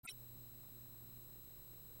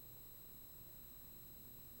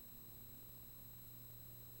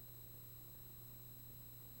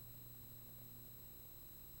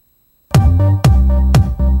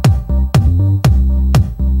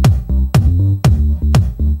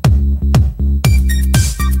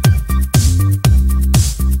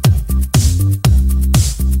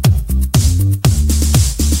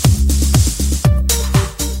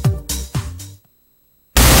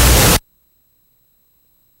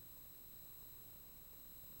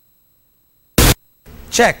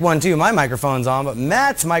Check, 1, 2, my microphone's on, but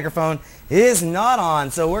Matt's microphone is not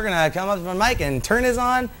on. So we're gonna come up to my mic and turn his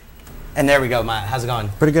on. And there we go, Matt. How's it going?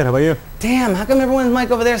 Pretty good. How about you? Damn, how come everyone's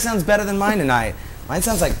mic over there sounds better than mine tonight? Mine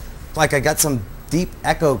sounds like I got some deep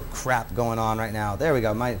echo crap going on right now. There we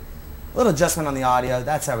go. My little adjustment on the audio.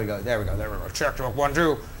 That's how we go. There we go. Check, 1,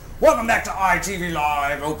 2. Welcome back to ITV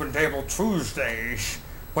Live Open Table Tuesdays,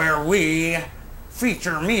 where we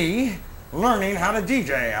feature me learning how to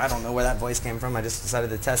DJ. I don't know where that voice came from. I just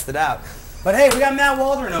decided to test it out. But hey, we got Matt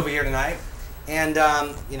Waldron over here tonight. And,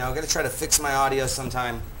 you know, I'm going to try to fix my audio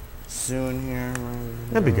sometime soon here.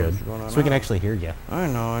 That'd be good. So we can actually hear you. I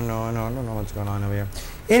know. I don't know what's going on over here.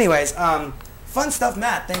 Anyways, fun stuff,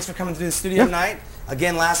 Matt. Thanks for coming to the studio tonight.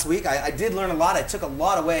 Again, last week, I did learn a lot. I took a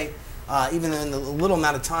lot away, even in the little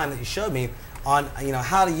amount of time that you showed me on, you know,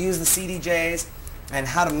 how to use the CDJs and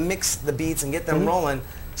how to mix the beats and get them rolling.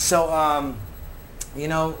 So, you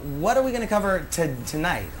know, what are we going to cover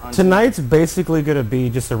tonight? Tonight's basically going to be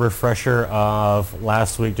just a refresher of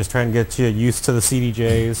last week, just trying to get you used to the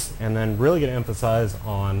CDJs, and then really going to emphasize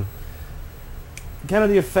on kind of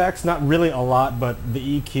the effects, not really a lot, but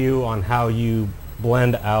the EQ on how you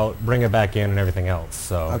blend out, bring it back in, and everything else.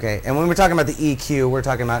 So okay, and when we're talking about the EQ, we're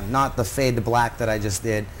talking about not the fade to black that I just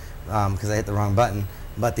did because I hit the wrong button,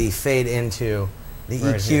 but the fade into the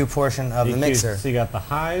EQ portion of the mixer. So you got the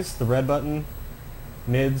highs, the red button,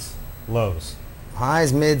 mids, lows.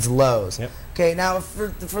 Highs, mids, lows. Yep. Okay, now for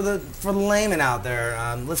the layman out there,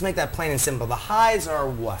 let's make that plain and simple. The highs are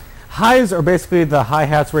what? Highs are basically the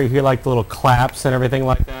hi-hats where you hear like the little claps and everything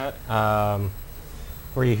like that.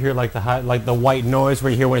 Where you hear like the white noise where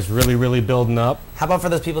you hear when it's really, really building up. How about for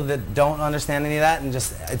those people that don't understand any of that and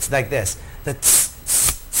just it's like this? The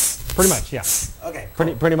pretty much, yeah. Okay.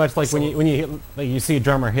 Cool. Pretty much like when you hit, like you see a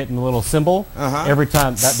drummer hitting the little cymbal. Every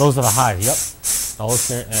time those are the highs. Yep. All the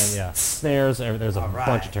snares and yeah, snares. There's a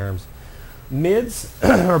bunch of terms. Mids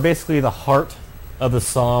are basically the heart of the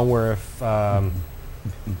song. Where if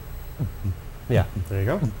yeah, there you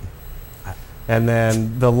go. And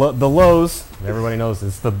then the lows, everybody knows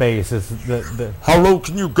it's the bass. It's the how low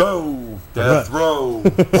can you go? Death row.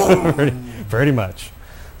 pretty much.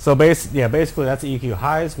 So basically that's the EQ.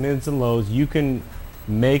 Highs, mids, and lows. You can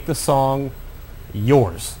make the song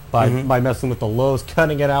yours by messing with the lows,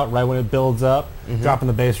 cutting it out right when it builds up, dropping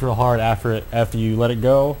the bass real hard after you let it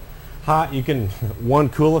go. Hot, you can one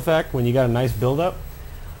cool effect when you got a nice build up,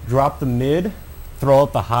 drop the mid, throw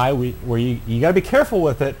up the high where you got to be careful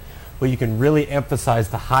with it, but you can really emphasize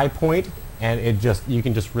the high point and you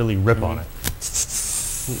can just really rip on it.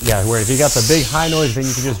 Yeah, where if you got the big high noise, then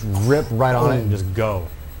you can just rip right on it and just go.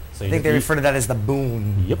 So I think they refer to that as the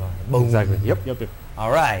boom. Yep. Boom. Exactly. Yep.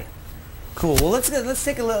 All right. Cool. Well, let's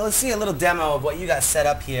see a little demo of what you got set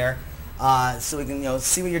up here, so we can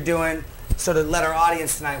see what you're doing. Sort of let our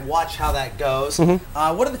audience tonight watch how that goes.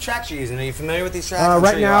 What are the tracks you're using? Are you familiar with these tracks?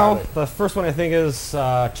 Right now, the first one I think is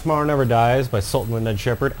 "Tomorrow Never Dies" by Sultan and Ned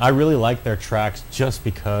Shepard. I really like their tracks just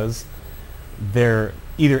because they're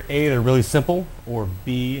either A, they're really simple, or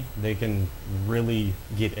B, they can really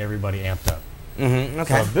get everybody amped up. Okay.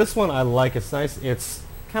 So this one I like. It's nice. It's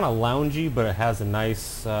kind of loungy, but it has a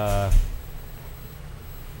nice. I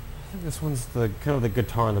think this one's the kind of the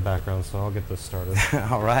guitar in the background, so I'll get this started.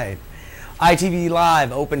 All right. ITV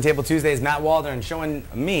Live Open Table Tuesdays. Matt Waldron showing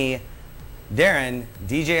me, Darren,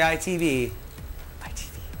 DJ ITV,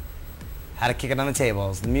 how to kick it on the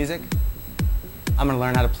tables. The music, I'm going to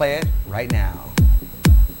learn how to play it right now.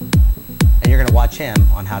 And you're going to watch him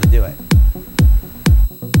on how to do it.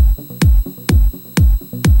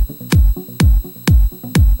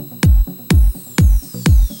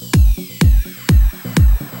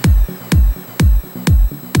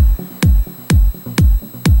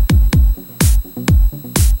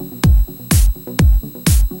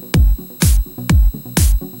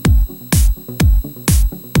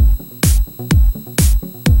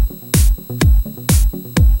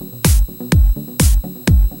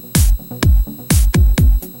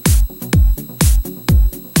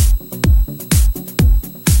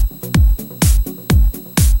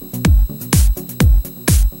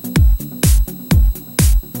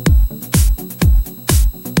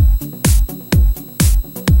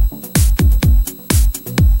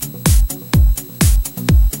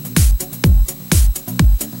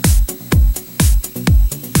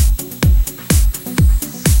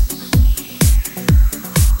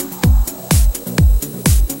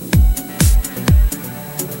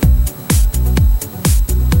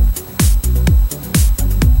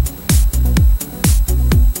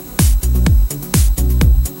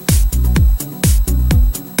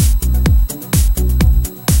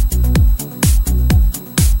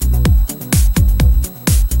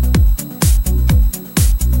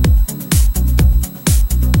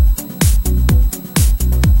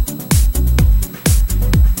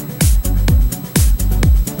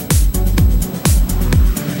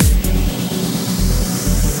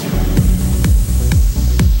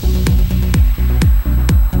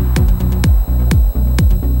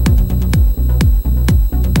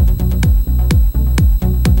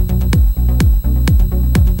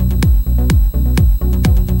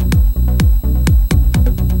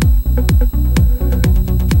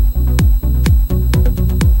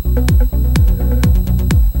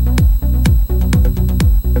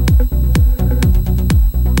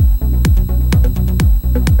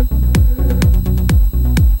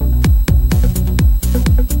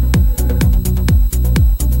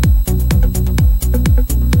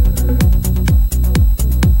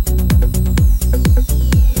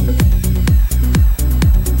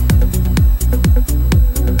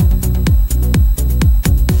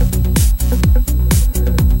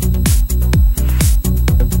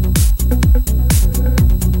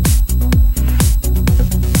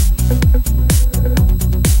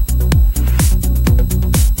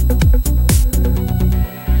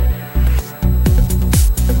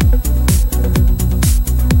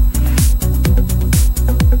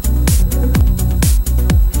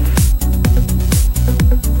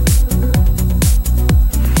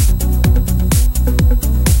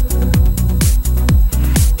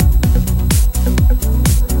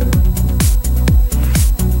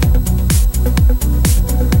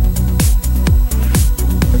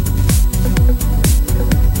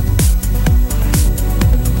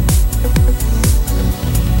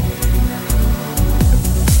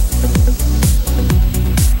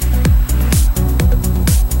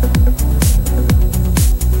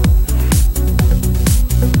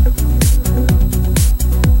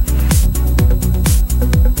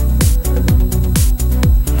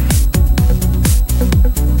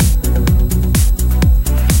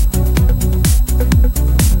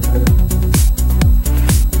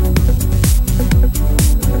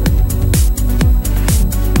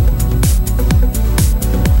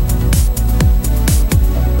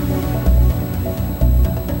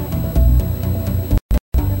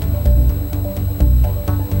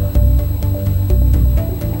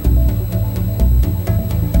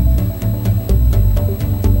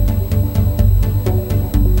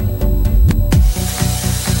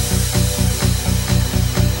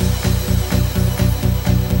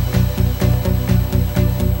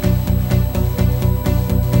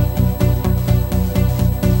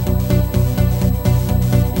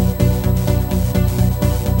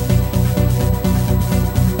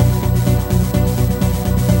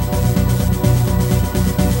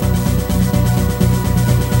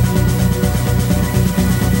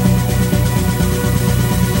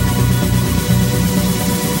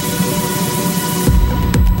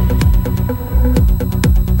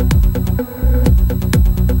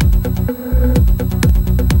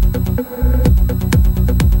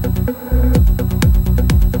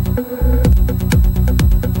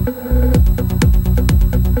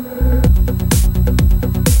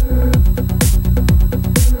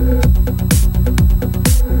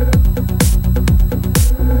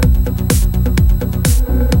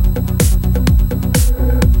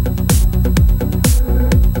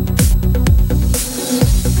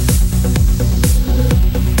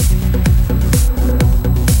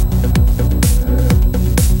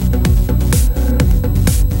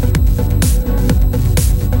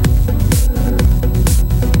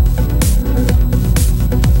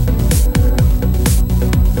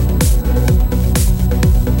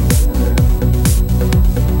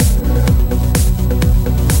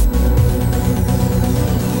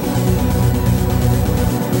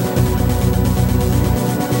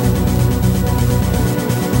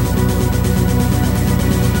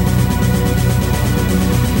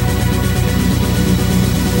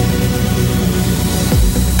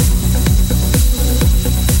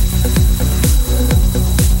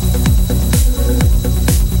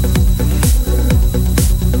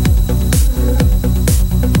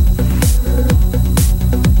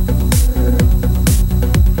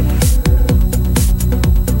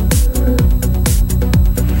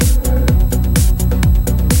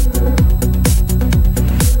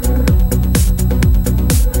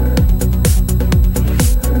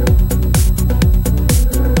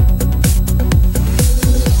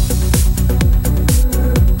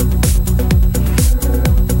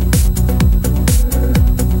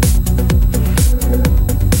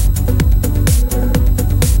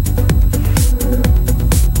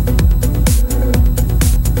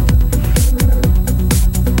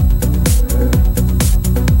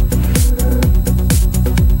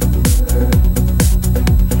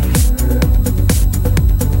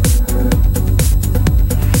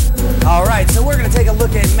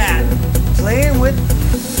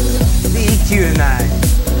 EQ tonight.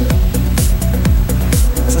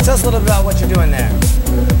 So tell us a little bit about what you're doing there.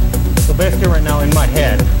 So basically right now in my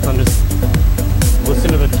head, I'm just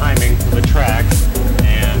listening to the timing of the track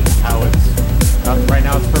and how it's, right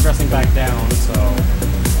now it's progressing back down, so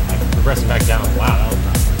progressing back down. Wow, that was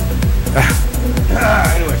not.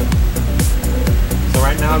 Anyway, so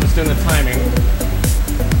right now I'm just doing the timing.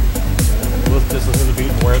 Just listen to the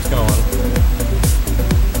beat and where it's going.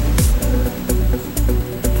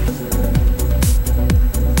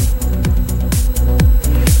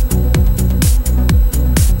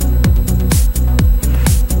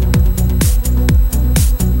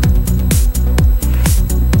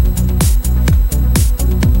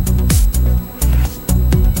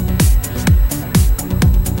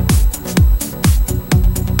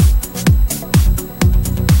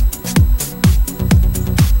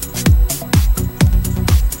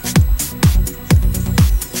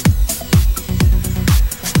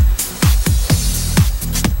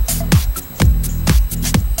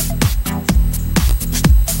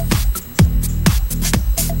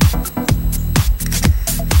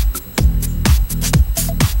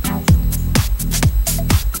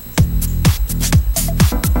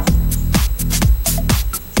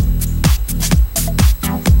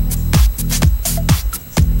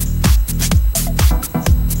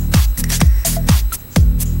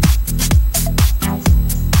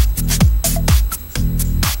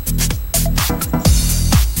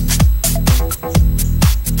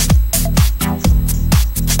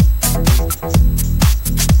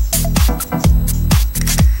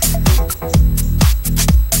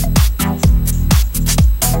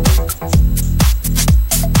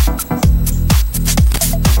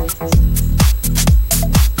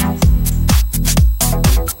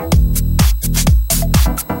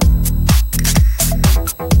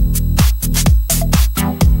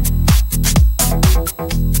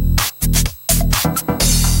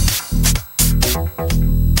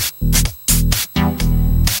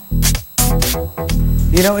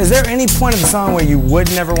 You know, is there any point of the song where you would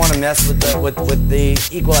never want to mess with the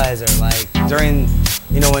equalizer, like during,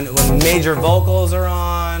 you know, when major vocals are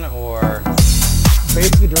on, or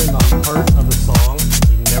Basically during the heart of the song,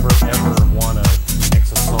 you never ever want to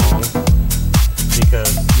mix a song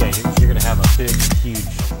because you're going to have a big, huge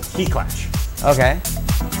key clash. Okay.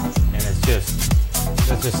 And that's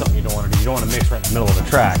just something you don't want to do. You don't want to mix right in the middle of the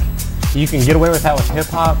track. You can get away with that with hip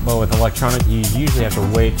hop, but with electronic, you usually have to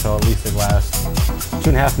wait till at least it lasts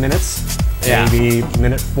 2.5 minutes, maybe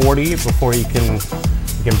minute 40 before you can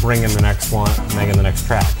bring in the next one, bring in the next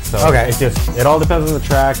track. So it all depends on the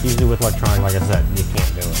track. Usually with electronic, like I said, you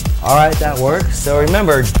can't do it. All right, that works. So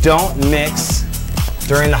remember, don't mix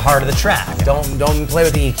during the heart of the track. Don't play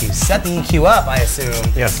with the EQ. Set the EQ up, I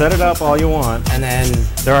assume. Yeah, set it up all you want. And then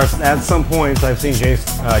there are at some points I've seen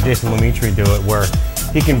Jason Lemitri do it where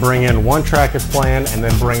he can bring in one track that's playing and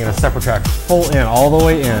then bring in a separate track full in, all the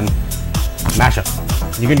way in, mashup.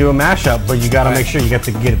 You can do a mashup, but you got to make sure you get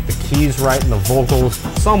the keys right and the vocals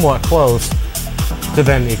somewhat close, so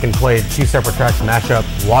then you can play 2 separate tracks, mashup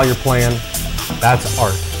while you're playing. That's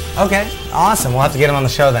art. Okay, awesome. We'll have to get him on the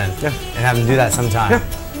show then, and have him do that sometime.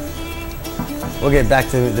 Yeah. We'll get back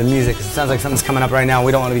to the music. It sounds like something's coming up right now.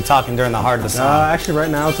 We don't want to be talking during the heart of the song. Actually,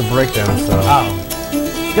 right now it's a breakdown. So. Oh.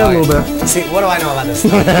 Got a little bit. See, what do I know about this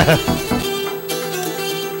stuff?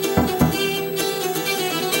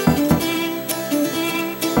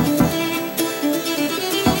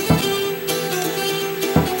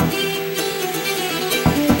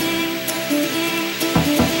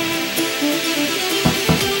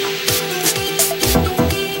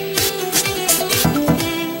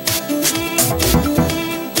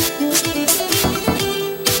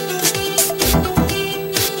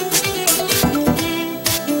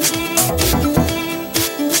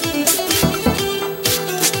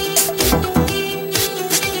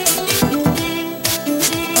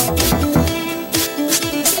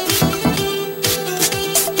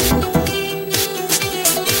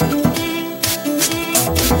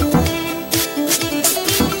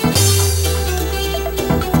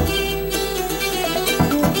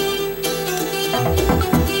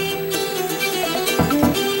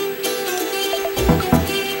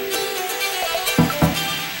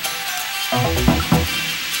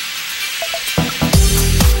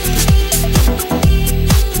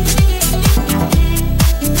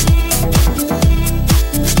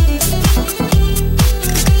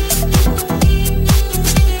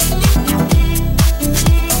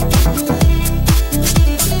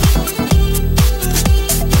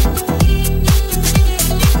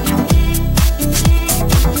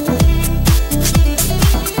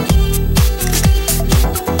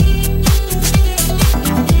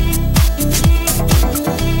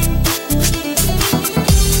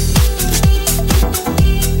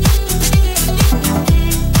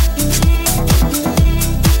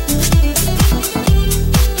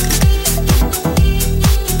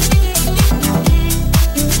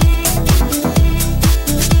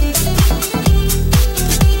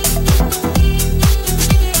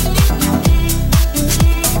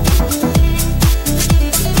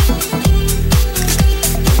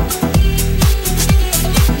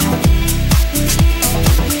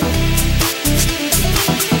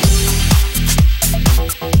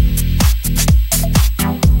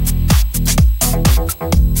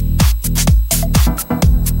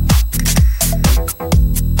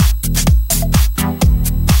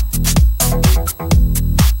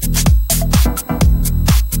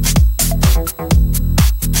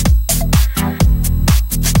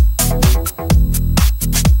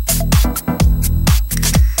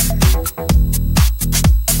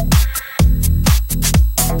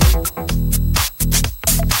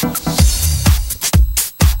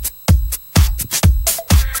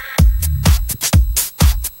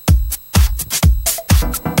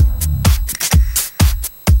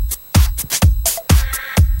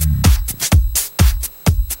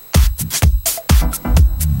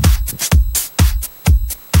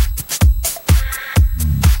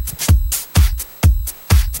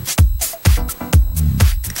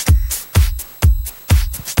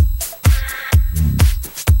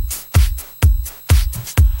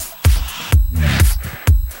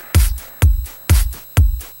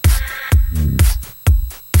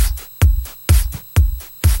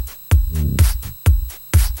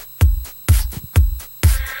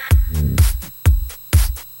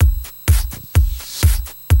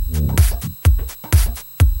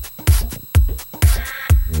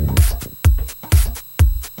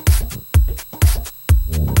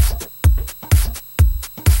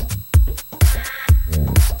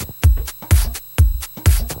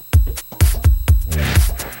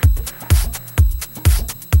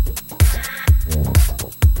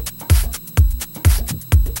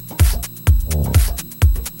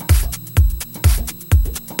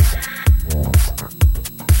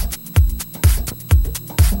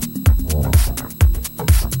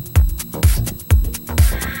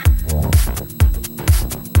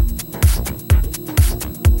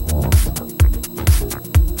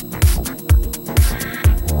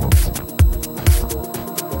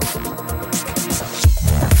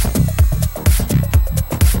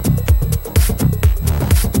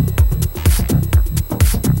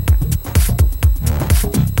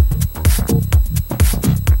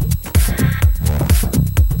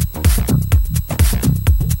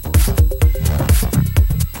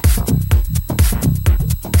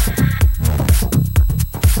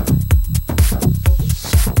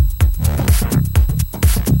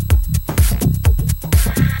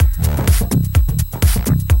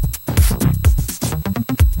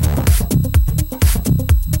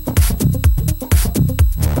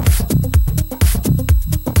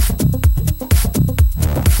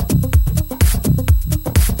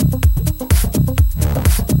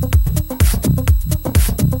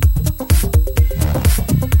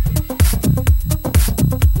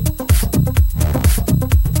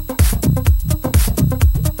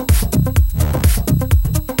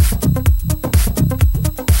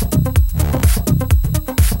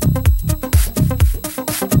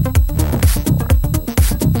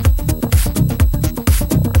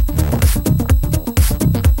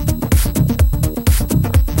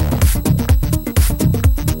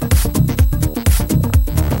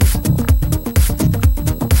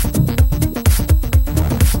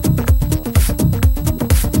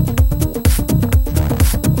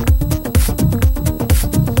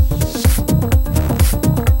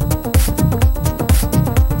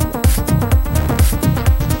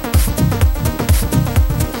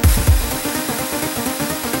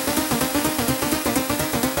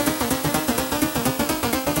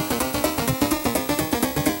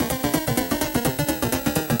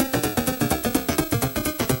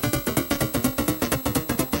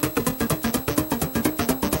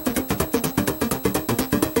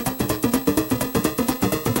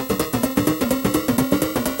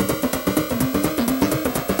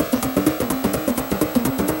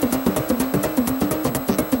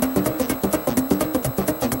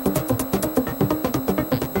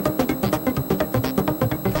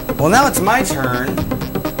 Well, now it's my turn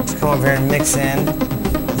to come over here and mix in.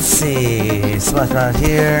 Let's see. Splash out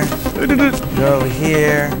here. Go over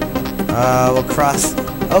here. We'll cross.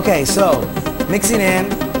 Okay, so mixing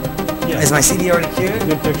in. Yeah. Is my CD already queued?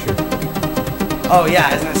 Good picture. Oh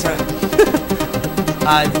yeah, isn't that so?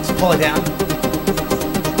 Just pull it down.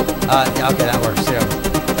 Yeah, okay, that works too.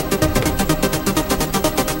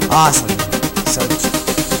 Awesome.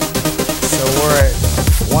 So we're at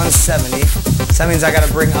 170. So that means I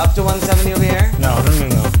gotta bring up to 170 over here? No.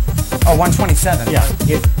 Oh, 127. Yeah,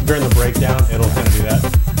 during the breakdown, it'll kind of do that.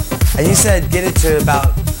 And you said get it to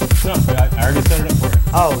about... No, I already set it up for you.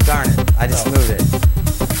 Oh, darn it. I just moved it.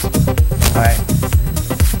 All right.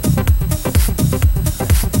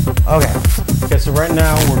 Okay. Okay, so right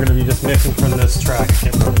now we're going to be just mixing from this track. I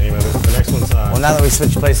can't remember the name of it. The next one's... Well, now that we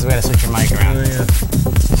switched places, we gotta switch your mic around. Oh, yeah.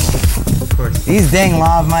 Of course. These dang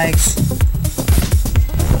lav mics.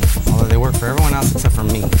 Although they work for everyone else except for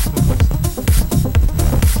me.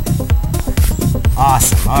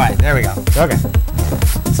 Awesome. All right, there we go. Okay.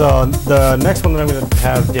 So the next one that I'm going to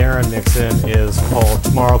have Darren mix in is called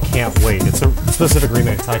Tomorrow Can't Wait. It's a specific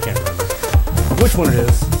remix. I can't remember which one it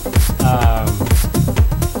is.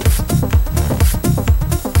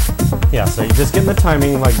 Yeah, so you're just getting the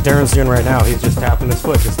timing like Darren's doing right now. He's just tapping his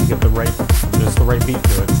foot just to get the right beat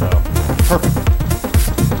to it. So perfect.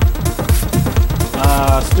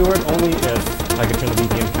 Stuart, only if I could turn the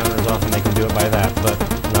BPM counters off and they can do it by that, but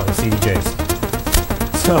not with CDJs.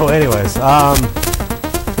 So anyways,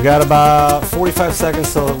 we got about 45 seconds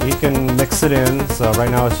so that we can mix it in. So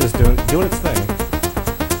right now it's just doing its thing.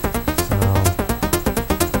 So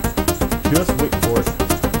just wait for it.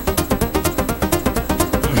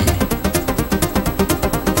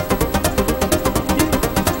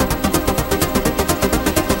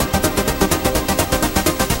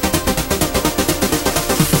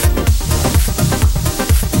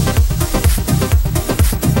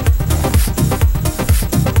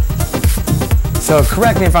 So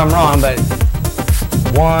correct me if I'm wrong, but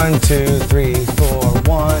 1, 2, 3, 4,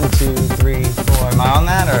 1, 2, 3, 4. Am I on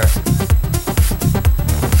that or?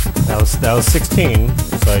 That was 16.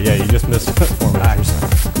 So yeah, you just missed 4 measures.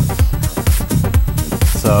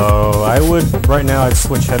 So I would right now I'd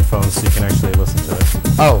switch headphones so you can actually listen to it.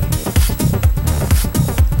 Oh.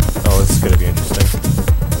 Oh, this is gonna be interesting.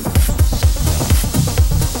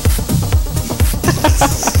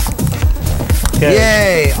 Okay.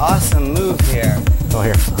 Yay! Awesome move here. Oh,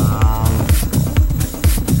 here.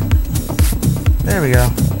 There we go.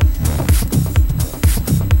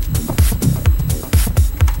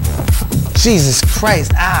 Jesus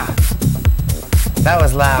Christ! Ah, that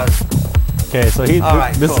was loud. Okay, so All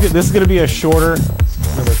right, this cool. is going to be a shorter.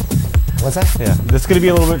 What's that? Yeah, this is going to be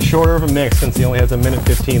a little bit shorter of a mix since he only has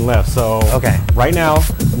 1:15 left. So Okay. right now,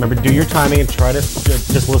 remember, do your timing and try to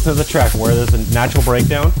just listen to the track where there's a natural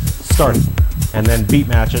breakdown. Start it, and then beat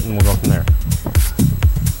match it, and we'll go from there.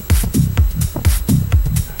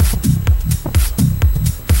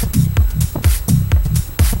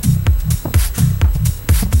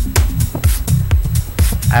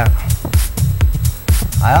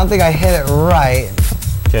 I don't think I hit it right.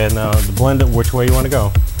 Okay, now to blend it which way you want to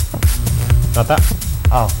go. Not that.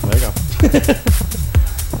 Oh, There you go.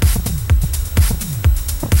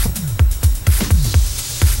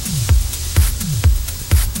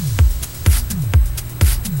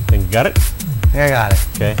 Think you got it? here I got it.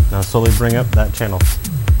 Okay, now slowly bring up that channel.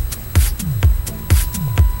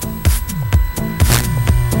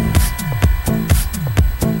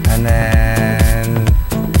 And then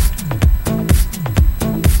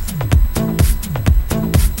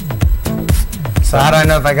so how do I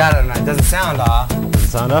know if I got it or not? It doesn't sound off. Does it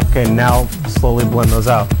sound up? Okay, now slowly blend those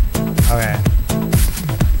out. Okay.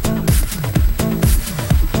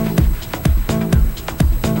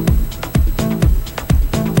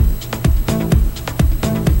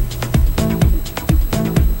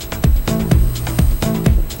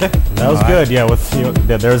 Okay, that was All right. good. Yeah, with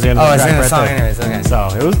yeah, there's the end of Oh, the it's track in the right song there. anyways. Okay. So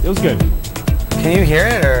it was good. Can you hear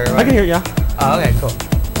it or? I can hear it, yeah. Oh, okay, cool.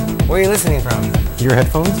 Where are you listening from? Your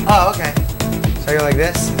headphones? Oh, okay. So you're like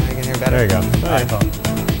this? I can hear better. There you go. All right, cool.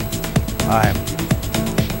 All right.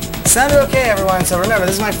 Sounded okay, everyone. So remember,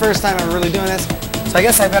 this is my first time ever really doing this. So I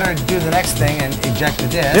guess I better do the next thing and eject the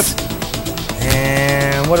disc. Yep.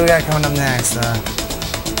 And what do we got coming up next? Let's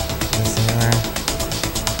see here.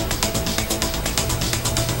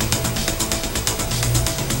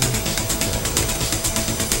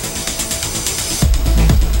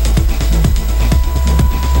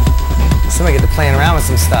 Somebody get to playing around with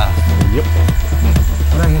some stuff. Yep.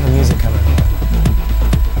 Where do I hear the music coming from?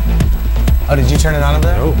 Oh, did you turn it on over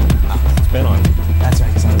there? Oh, it's been on. That's right,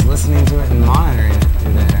 because I was listening to it and monitoring it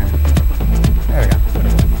through there.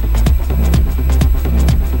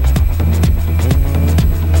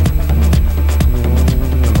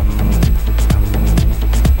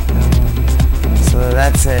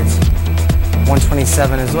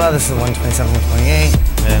 127 as well. This is 127, 128.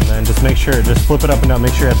 And then just make sure, just flip it up and down.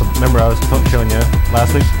 Make sure at the, remember I was showing you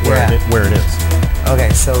last week where it is. Okay,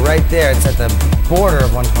 so right there, it's at the border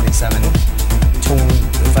of 127.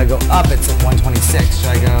 If I go up, it's at 126. Should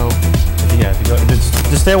I go? Yeah, if you go, just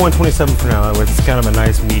stay at 127 for now. It's kind of a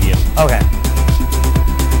nice medium. Okay.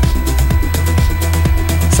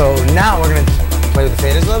 So now we're gonna play with the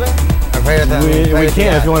faders a little bit. Or play with the, we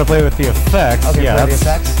can if you want to play with the effects. Okay, yeah, play with the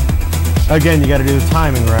effects. Again, you got to do the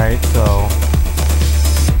timing right. So.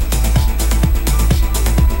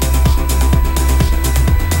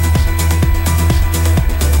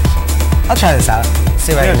 I'll try this out.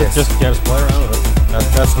 See what I can do. Just play around with it.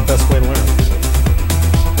 That's the best way to learn.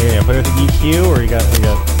 Yeah, play with the EQ, or you got.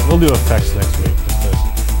 We'll do effects next week.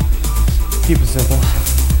 Just to keep it simple.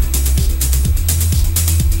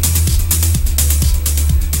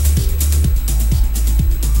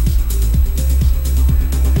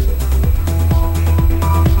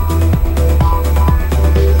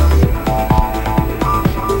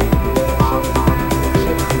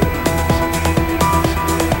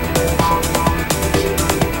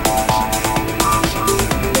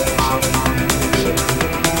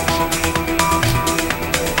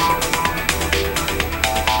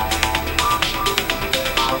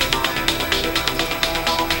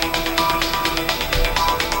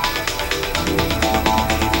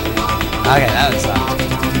 Okay, that was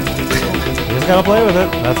You just gotta play with it.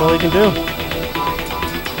 That's all you can do.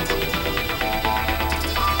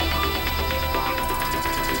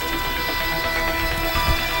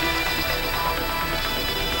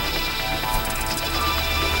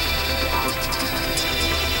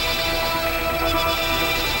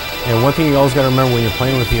 And one thing you always gotta remember when you're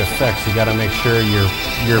playing with the effects, you gotta make sure you're.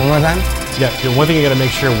 One more time? Yeah, one thing you gotta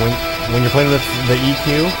make sure when you're playing with the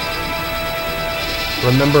EQ,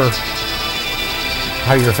 remember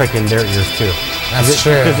how you're affecting their ears too. That's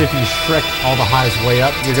true. Because if you shrek all the highs way up,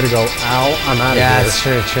 you're gonna go, ow, I'm out of here. Yeah, that's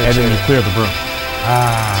true, and then you clear the room.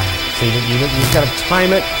 So you just gotta time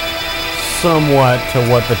it somewhat to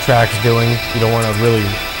what the track's doing. You don't want to really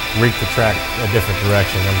reek the track a different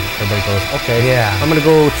direction. And everybody goes, okay, I'm gonna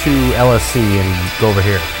go to LSC and go over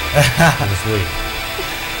here. And just leave.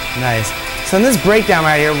 Nice. So in this breakdown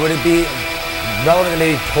right here, would it be relevant to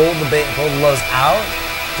maybe pull the lows out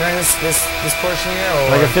during this portion here, or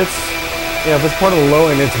like if it's part of the low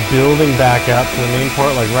and it's building back up to the main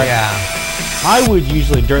part, like I would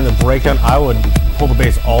usually during the breakdown I would pull the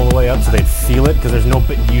bass all the way up so they'd feel it, because there's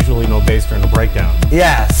usually no bass during the breakdown.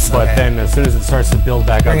 Yes. But then as soon as it starts to build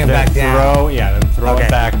back up, bring it back down. Throw it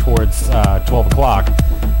back towards 12 o'clock,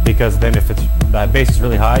 because then if that bass is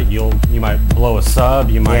really high, you might blow a sub,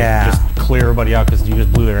 you might just clear everybody out because you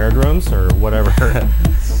just blew their eardrums or whatever.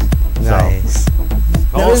 Nice.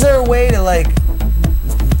 Now, is there a way to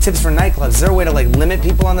tips for nightclubs? Is there a way to limit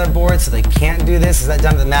people on their board so they can't do this? Is that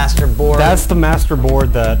done to the master board? That's the master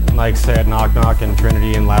board that, like say at Knock Knock and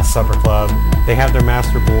Trinity and Last Supper Club, they have their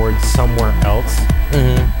master board somewhere else.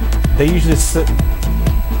 Mm-hmm. They usually set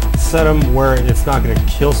them where it's not going to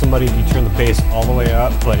kill somebody if you turn the bass all the way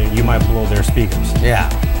up, but you might blow their speakers. Yeah.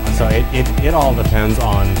 So it all depends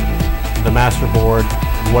on the master board,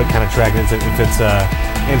 what kind of track it is. If it's a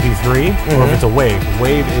MP3 or if it's a WAV.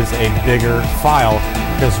 WAV is a bigger file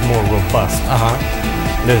because it's more robust.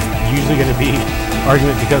 There's usually going to be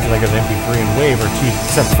argument because like an MP3 and WAV are two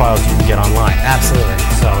separate files you can get online. Absolutely.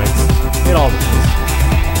 So it all depends.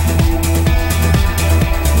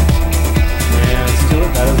 And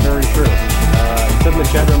Stuart, that is very true. Said in the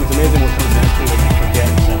chat room, it's amazing what comes naturally that you forget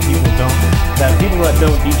that people that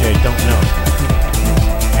don't DJ don't know.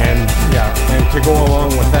 And and to go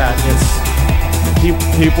along with that, it's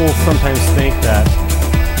people sometimes think that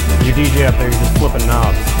you DJ up there, you're just flipping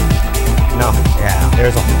knobs. No. Yeah.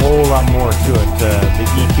 There's a whole lot more to it. The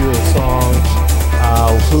EQ of the song,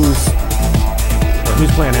 who's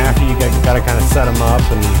playing after you, got to kind of set them up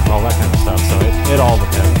and all that kind of stuff. So it all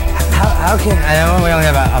depends. How can, I know we only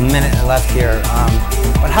have a minute left here,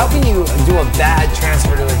 but how can you do a bad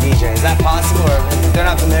transfer to a DJ? Is that possible, or if they're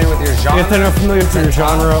not familiar with your genre? If they're not familiar with your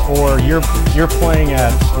genre, or you're playing at,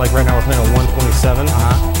 like right now we're playing at 127,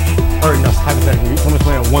 or no, hypothetically, someone's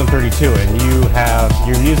playing at 132, and you have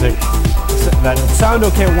your music that sound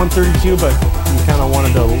okay at 132, but you kind of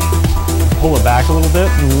wanted to pull it back a little bit.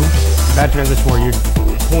 Bad transition where you're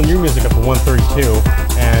pulling your music up to 132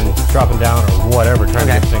 and dropping down or whatever, trying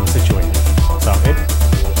to get things situated. So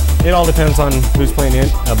it all depends on who's playing in,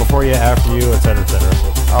 before you, after you, etc., etc.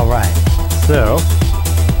 All right. So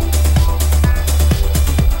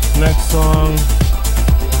next song.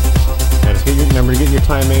 Just remember to get your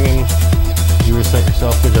timing and you reset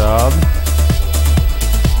yourself. Good job.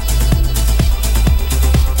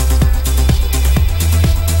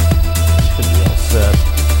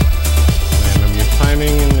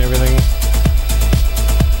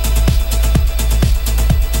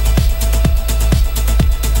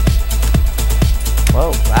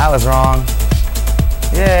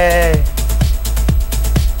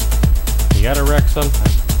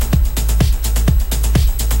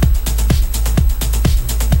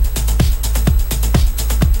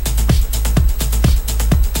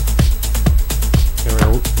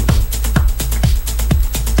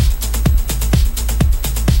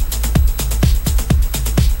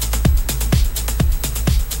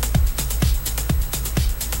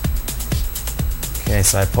 Okay,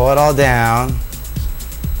 so I pull it all down.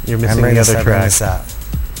 You're missing the other track. Bring this up.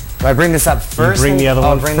 Do I bring this up first? You bring the other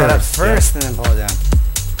one bring first. that up first and then pull it down.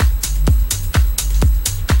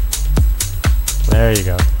 There you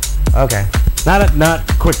go. Okay. Not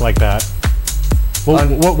quick like that.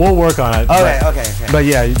 We'll work on it. Okay. But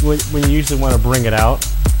yeah, when you usually want to bring it out,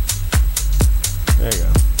 there you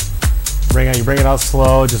go. You bring it out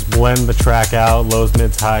slow. Just blend the track out, lows,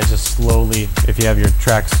 mids, highs, just slowly. If you have your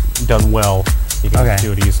tracks done well, you can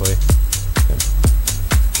do it easily.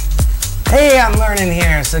 Hey, I'm learning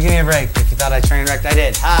here, so give me a break. If you thought I train wrecked, I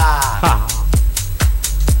did. Ha!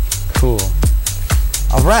 Cool.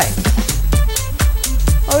 All right.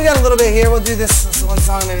 Well, we got a little bit here. We'll do this one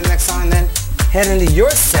song, maybe the next song, and then head into your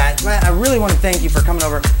set. I really want to thank you for coming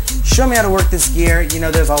over. Show me how to work this gear. You know,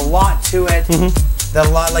 there's a lot to it. That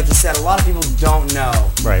like you said, a lot of people don't know.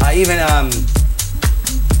 Right. Even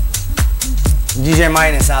DJ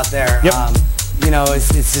Minus out there. Yep. You know, it's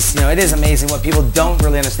just, you know, it is amazing what people don't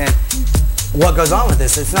really understand. What goes on with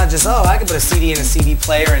this? It's not just, I can put a CD in a CD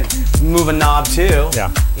player and move a knob too.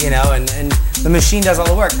 Yeah. You know, and the machine does all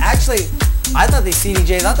the work. Actually, I thought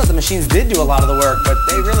the machines did do a lot of the work, but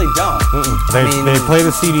they really don't. They play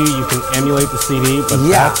the CD. You can emulate the CD, but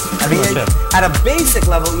that's pretty much it. At a basic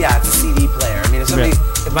level, it's a CD player. I mean,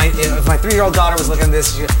 if my 3-year-old daughter was looking at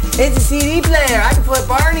this, it's a CD player. I can put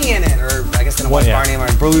Barney in it, or I guess they don't want Barney or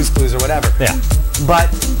Blue's Clues or whatever. Yeah.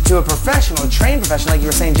 But to a professional, trained professional, like you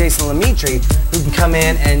were saying, Jason Lemitri, who can come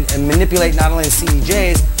in and manipulate not only the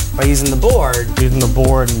CDJs by using the board, and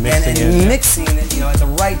mixing it, you know, at the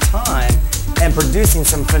right time, and producing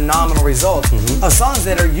some phenomenal results of songs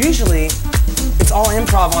that are usually, it's all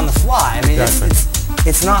improv on the fly. I mean,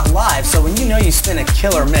 it's not live. So when you spin a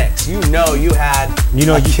killer mix, you had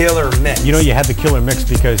a killer mix. You know you had the killer mix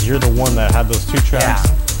because you're the one that had those two tracks,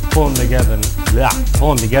 pull them together,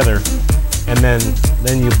 and then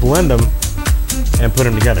you blend them and put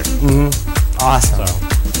them together. Awesome. So.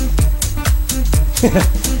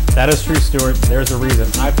 That is true, Stuart. There's a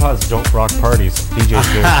reason. iPods don't rock parties.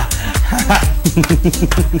 DJs do.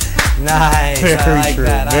 Nice. Very true.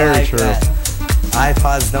 Very true.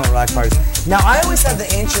 iPods don't rock parties. Now, I always had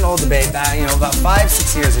the ancient old debate that, about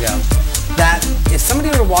 5-6 years ago, that if somebody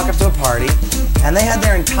were to walk up to a party and they had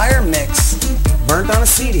their entire mix burnt on a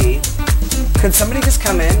CD, could somebody just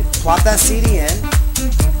come in, plop that CD in,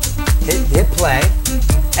 hit play,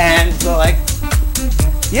 and go like,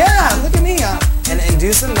 yeah, look at me, and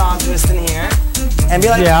do some knob twisting here, and be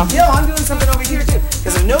like, yo, I'm doing something over here too.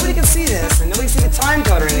 Because if nobody can see this, and nobody can see the time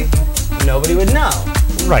code or anything, nobody would know.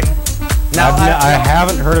 Right. Now, I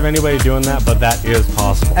haven't heard of anybody doing that, but that is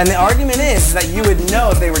possible. And the argument is that you would know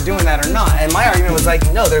if they were doing that or not. And my argument was like,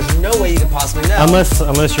 no, there's no way you could possibly know. Unless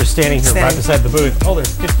you're standing here right beside the booth. Oh,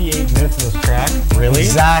 there's 58 minutes in this track? Really?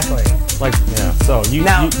 Exactly. So you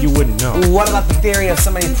wouldn't know. What about the theory of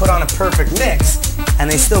somebody put on a perfect mix, and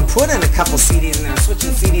they still put in a couple CDs, and they're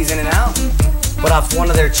switching CDs in and out, but off one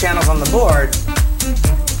of their channels on the board,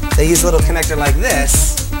 they use a little connector like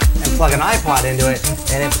this, and plug an iPod into it,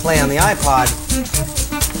 and it play on the iPod,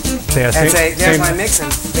 and say, there's my mix,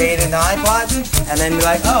 and fade into iPod, and then be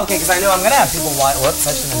like, oh, okay, because I know I'm going to have people watch. Whoops,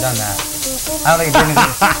 I shouldn't have done that.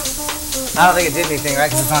 I don't think it did anything, right?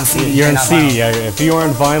 Because it's on CD. You're on CD, If you were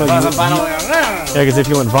on vinyl, because if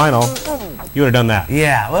you went vinyl, you would have done that.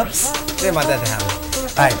 Yeah, whoops. Didn't want that to happen.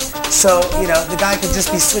 All right, so, the guy could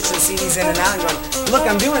just be switching CDs in and out and going, look,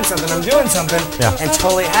 I'm doing something, and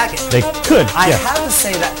totally hack it. They could, I have to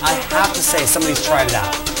say somebody's tried it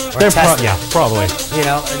out. Or tested it. Probably.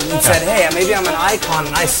 And said, hey, maybe I'm an icon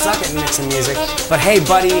and I suck at mixing music, but hey,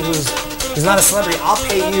 buddy who's not a celebrity, I'll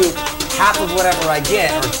pay you half of whatever I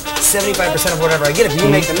get, or 75% of whatever I get if you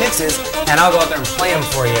make the mixes, and I'll go out there and play them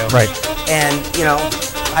for you. Right. And,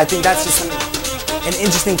 I think that's just an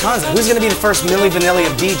interesting concept. Who's going to be the first Milli Vanilli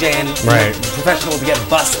of DJ and professional to get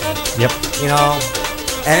busted? Yep.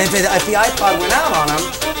 And if the iPod went out on them,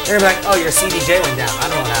 they're going to be like, oh, your CDJ went down. I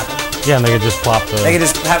don't know what happened. Yeah, and they could just plop the... They could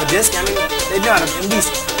just have a disc. I mean, they'd know how to, at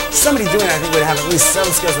least, somebody doing it, I think, would have at least some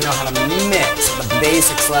skills to know how to mix at the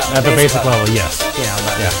basics level. At the basic level, yes.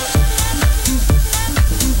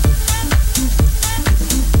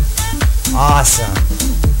 Awesome.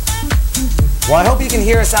 Well, I hope you can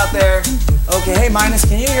hear us out there. Okay, hey, Minus,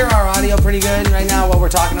 can you hear our audio pretty good right now, what we're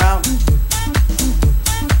talking about? Is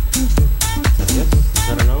that a yes? Is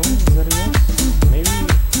that a no? Is that a yes? Maybe?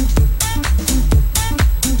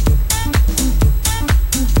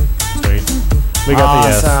 Sweet. We got the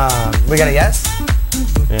yes. We got a yes?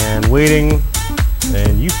 And waiting,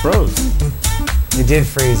 and you froze. You did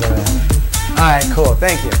freeze on that. All right, cool.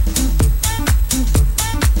 Thank you.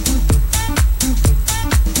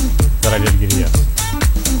 But I did get a yes.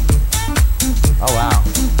 Oh wow.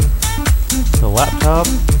 The laptop,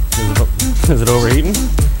 is it overheating?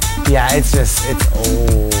 Yeah, it's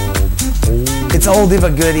old. It's oldie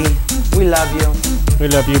but goodie. We love you. We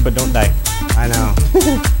love you, but don't die. I know.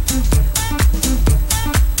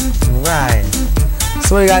 Right.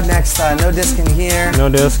 So what do we got next? No disc in here. No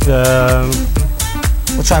disc.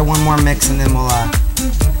 We'll try one more mix and then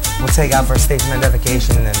we'll take out for station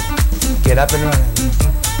identification and then get up and running.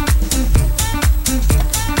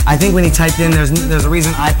 I think when he typed in, there's a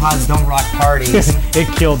reason iPods don't rock parties. It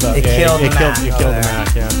killed the It killed the Mac. It killed the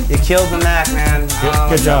Mac, yeah. You killed the Mac, man.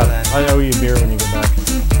 Good job. I owe you a beer when you get back.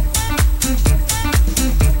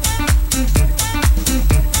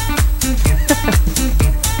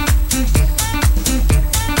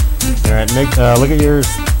 All right, look at your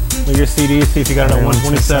CD. See if you got it at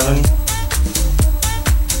 127.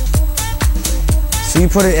 So you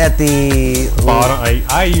put it at the Bottom.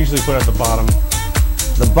 I usually put it at the bottom.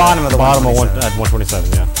 The bottom of the bottom of 127. at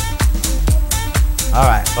 127. Yeah. All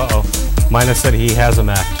right. Uh oh. Minus said he has a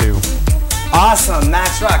Mac too. Awesome,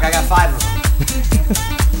 Max Rock. I got 5 of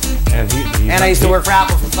them. And I used to work for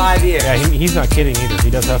Apple for 5 years. Yeah, he's not kidding either.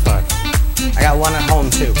 He does have 5. I got one at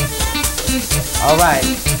home too. All right,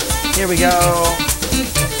 here we go.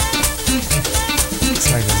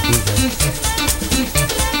 Let's make this beat good.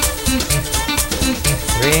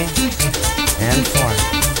 3 and 4.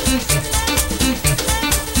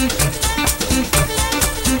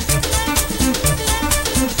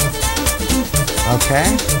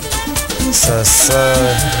 Okay. So.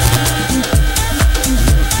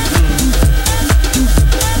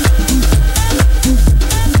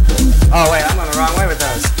 Oh wait, I'm on the wrong way with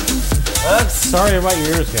those. Oops. Sorry about your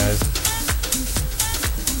ears, guys.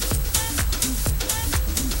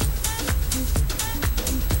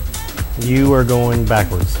 You are going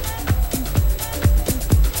backwards.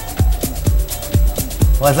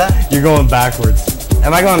 What's that? You're going backwards.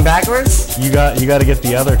 Am I going backwards? You got to get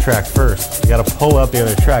the other track first. You got to pull up the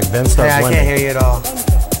other track, then start blending. I can't hear you at all.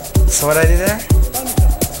 So what I do there?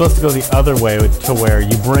 It's supposed to go the other way to where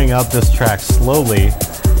you bring up this track slowly,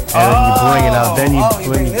 and then you bring it out. Then you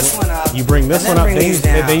bring this one up. You bring this one up.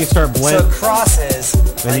 Then you start blending. So it crosses.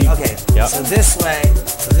 Okay. Yep. So this way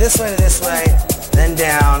to this way, then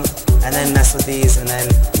down, and then mess with these, and then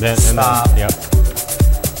stop. Yep.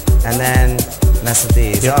 And then mess with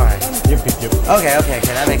these. Yep. All right. Yep. Okay,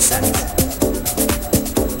 that makes sense.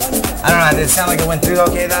 I don't know, did it sound like it went through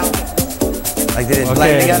okay though? Like did it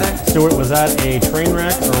blend together? Stuart, was that a train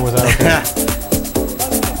wreck or was that okay?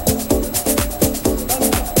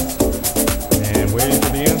 And waiting for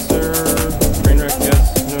the answer. Train wreck,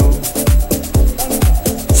 yes, no.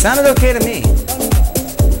 Sounded okay to me.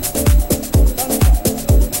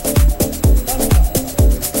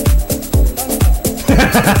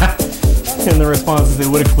 And the response is it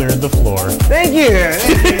would have cleared the floor. Thank you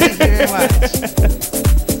very much.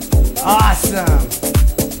 Awesome.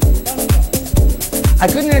 I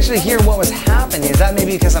couldn't actually hear what was happening. Is that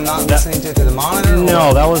maybe because I'm not listening to it through the monitor?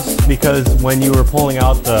 No, that was because when you were pulling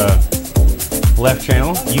out the left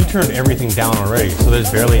channel, you turned everything down already, so there's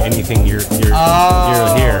barely anything you're here.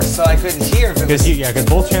 So I couldn't hear because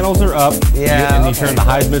both channels are up. And you turn the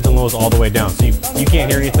highs, mids, and lows all the way down, so you can't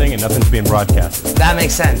hear anything, and nothing's being broadcasted. That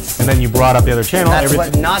makes sense. And then you brought up the other channel. That's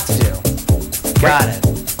what not to do. Got it.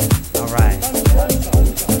 All right.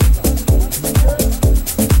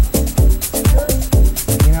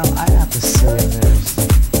 You know, I have to see if there's.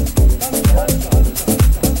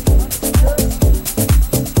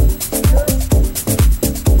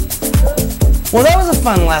 Well, that was a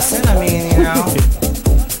fun lesson. I mean, you know,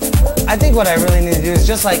 I think what I really need to do is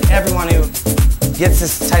just like everyone who gets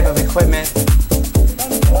this type of equipment,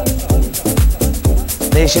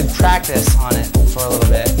 they should practice on it for a little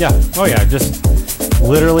bit. Yeah. Oh yeah. Just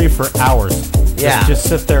literally for hours. Yeah. Just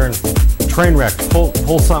sit there and train wreck,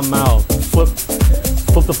 pull something out, flip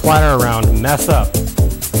the platter around, mess up,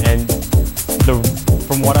 and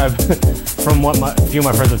from what a few of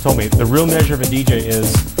my friends have told me, the real measure of a DJ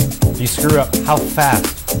is if you screw up, how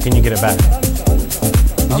fast can you get it back?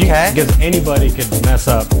 Because anybody could mess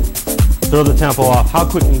up, throw the tempo off. How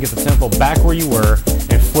quick can you get the tempo back where you were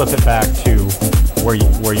and flip it back to where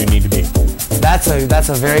you need to be? That's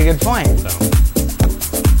a very good point.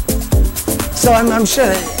 So I'm sure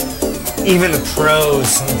that even the pros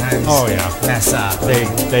sometimes mess up. They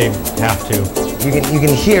have to. You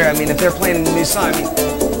can hear. I mean, if they're playing a new song, I mean,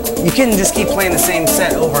 you couldn't just keep playing the same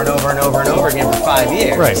set over and over and over and over again for 5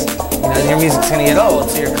 years. Right. You know, your music's gonna get old,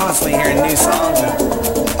 so you're constantly hearing new songs. And,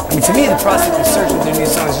 I mean, to me, the process of searching through new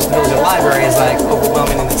songs just to build your library is like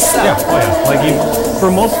overwhelming in itself. Yeah. Oh yeah. Like for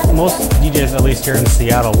most DJs, at least here in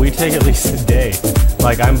Seattle, we take at least a day.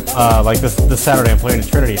 Like I'm like this Saturday I'm playing at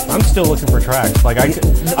Trinity. I'm still looking for tracks. Like I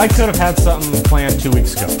could have had something planned 2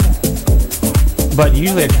 weeks ago. But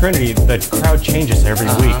usually at Trinity, the crowd changes every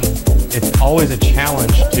week. It's always a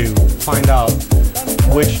challenge to find out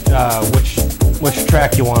which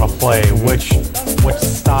track you want to play, which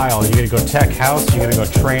style. You gotta go tech house, you gotta go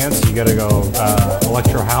trance, you gotta go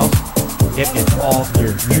electro house. It's all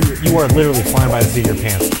you are literally flying by the seat of your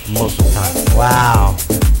pants most of the time.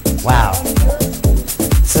 Wow.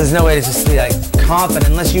 So there's no way to just be like confident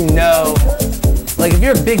unless you know. Like if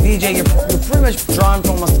you're a big DJ, you're pretty much drawing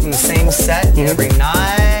from almost from the same set every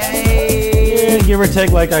night. Yeah, give or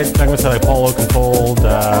take, like I said, like Paul Oakenfold,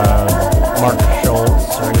 Mark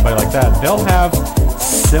Schultz, or anybody like that. They'll have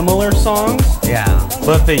similar songs. Yeah.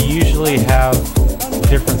 But they usually have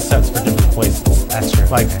different sets for different places. That's true.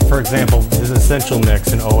 Like for example, his Essential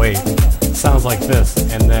mix in 08 sounds like this,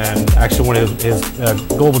 and then actually one of his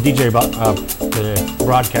global DJ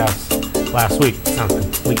broadcasts last week sounds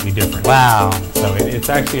completely different. Wow. So it's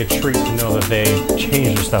actually a treat to know that they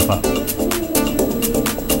change their stuff up.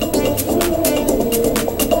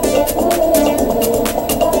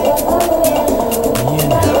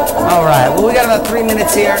 All right, well, we got about 3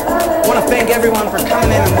 minutes here. I want to thank everyone for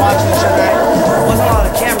coming in and watching the show tonight. There wasn't a lot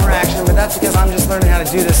of camera action, but that's because I'm just learning how to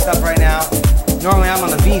do this stuff right now. Normally, I'm on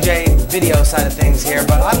the VJ video side of things here,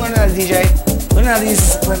 but I'm learning how to DJ, learning how to use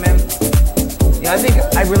this equipment. You know, I think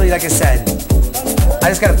I really, like I said, I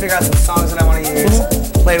just got to figure out some songs that I want to use,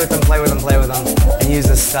 play with them, and use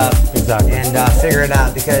this stuff. Exactly. And figure it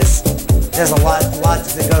out because there's a lot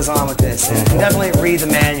that goes on with this. And definitely read the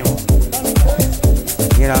manual.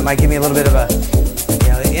 You know, it might give me a little bit of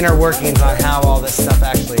the inner workings on how all this stuff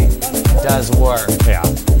actually does work. Yeah.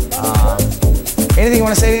 Anything you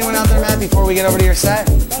want to say to anyone out there, Matt, before we get over to your set?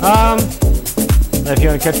 If you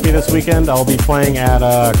want to catch me this weekend, I'll be playing at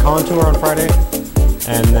Contour on Friday,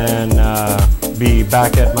 and then be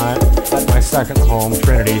back at my second home,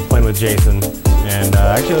 Trinity, playing with Jason. And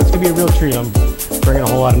actually, it's gonna be a real treat. I'm bringing a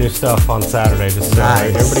whole lot of new stuff on Saturday, just so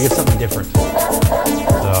everybody gets something different.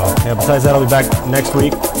 So, yeah, besides that, I'll be back next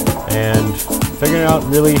week and figuring out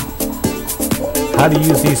really how to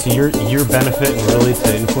use these to your benefit and really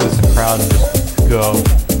to influence the crowd and just go.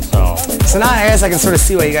 So now I guess I can sort of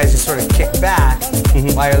see why you guys just sort of kick back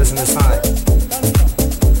while you're listening to Sonic.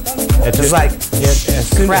 It's just like,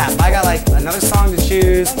 crap, I got like another song to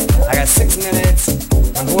choose. I got 6 minutes.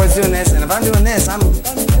 My board's doing this, and if I'm doing this,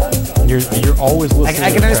 You're always listening.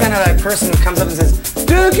 I can understand how that person who comes up and says,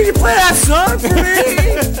 "Dude, can you play that song for me?"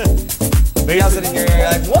 He yells it in your ear,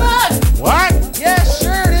 you're like, "What? What? Yeah,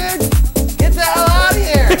 sure, dude. Get the hell out of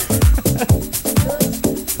here."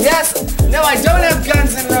 Yes. No, I don't have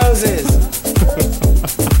Guns N' Roses.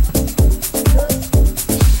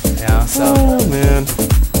 Yeah. So. Oh man.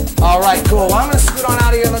 All right, cool. Well, I'm gonna scoot on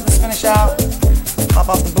out of here. Let this finish out. Pop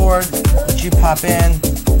off the board. Let you pop in.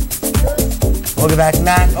 We'll get back.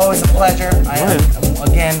 Matt, always a pleasure. I am,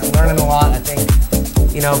 again, learning a lot. I think,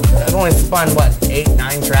 I've only spun, 8,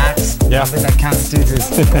 9 tracks? Yeah. I think that constitutes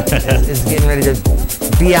is getting ready to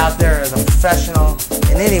be out there as a professional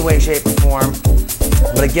in any way, shape, or form.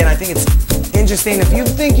 But again, I think it's interesting. If you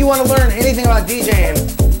think you want to learn anything about DJing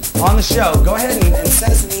on the show, go ahead and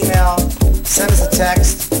send us an email, send us a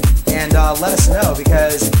text, and let us know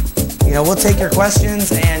because, we'll take your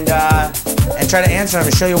questions and try to answer them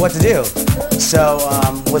and show you what to do. So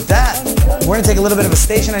with that, we're going to take a little bit of a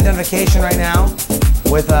station identification right now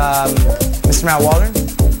with Mr. Matt Waldron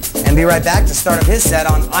and be right back to start up his set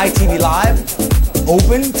on ITV Live,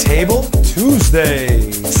 Open Table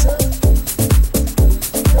Tuesdays.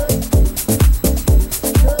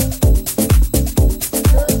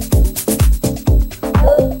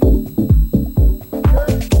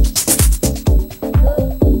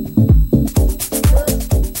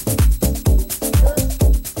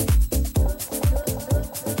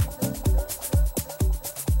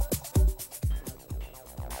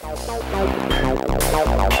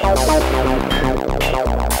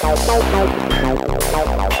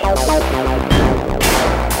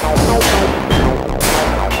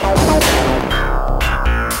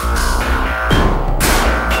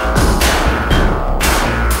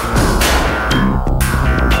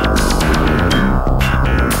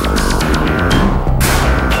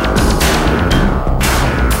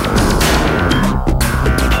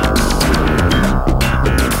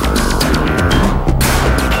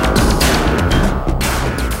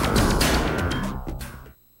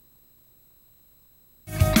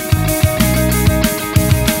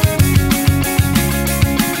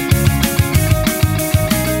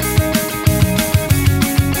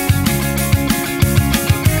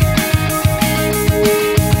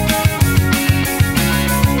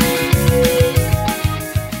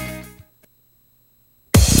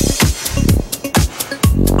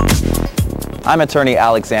 I'm attorney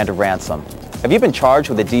Alexander Ransom. Have you been charged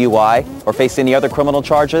with a DUI or faced any other criminal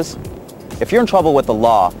charges? If you're in trouble with the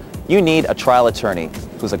law, you need a trial attorney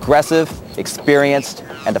who's aggressive, experienced,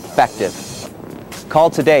 and effective. Call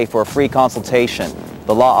today for a free consultation.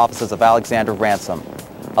 The law offices of Alexander Ransom.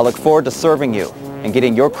 I look forward to serving you and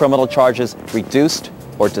getting your criminal charges reduced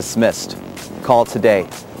or dismissed. Call today.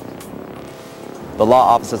 The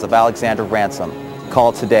law offices of Alexander Ransom.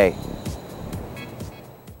 Call today.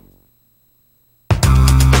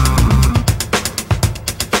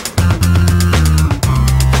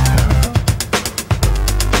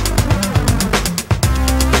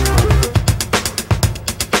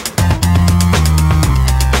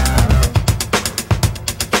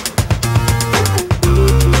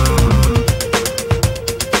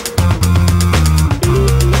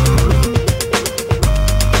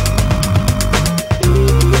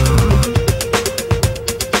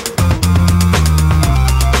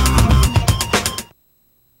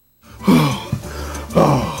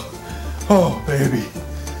 Oh, baby,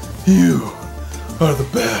 you are the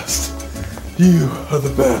best. You are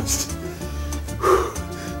the best.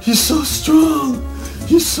 You're so strong.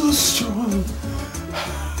 You're so strong.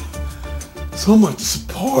 So much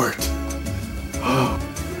support.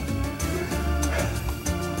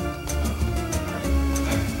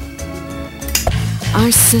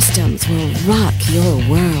 Our systems will rock your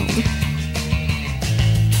world.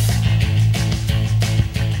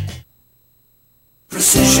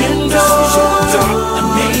 Precision Door,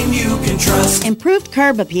 a name you can trust. Improved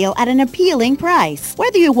curb appeal at an appealing price.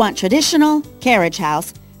 Whether you want traditional, carriage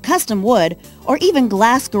house, custom wood, or even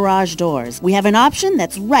glass garage doors, we have an option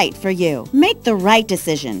that's right for you. Make the right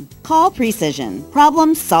decision. Call Precision.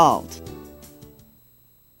 Problem solved.